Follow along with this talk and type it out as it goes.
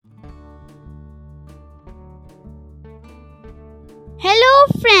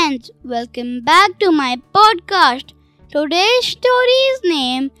friends, welcome back to my podcast. Today's story's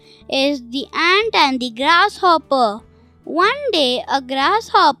name is The Ant and the Grasshopper. One day, a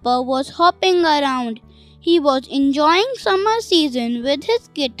grasshopper was hopping around. He was enjoying summer season with his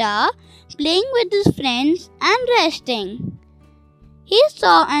guitar, playing with his friends and resting. He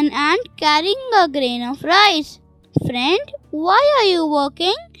saw an ant carrying a grain of rice. "Friend, why are you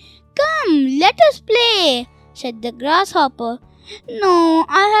working? Come, let us play," said the grasshopper. "No,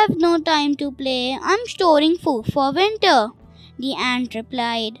 I have no time to play. I'm storing food for winter," the ant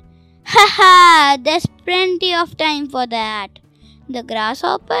replied. "Ha ha, there's plenty of time for that," the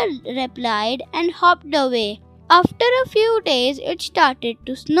grasshopper replied and hopped away. After a few days, it started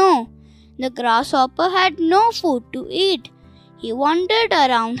to snow. The grasshopper had no food to eat. He wandered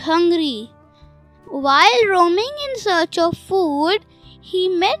around hungry. While roaming in search of food, he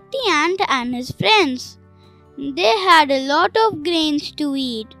met the ant and his friends. They had a lot of grains to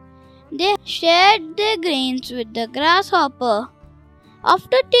eat. They shared their grains with the grasshopper.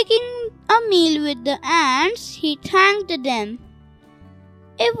 After taking a meal with the ants, he thanked them.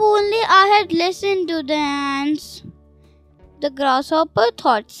 "If only I had listened to the ants," the grasshopper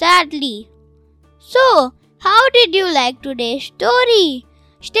thought sadly. So, how did you like today's story?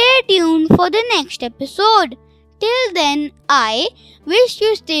 Stay tuned for the next episode. Till then, I wish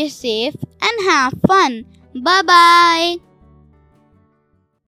you stay safe and have fun. Bye bye.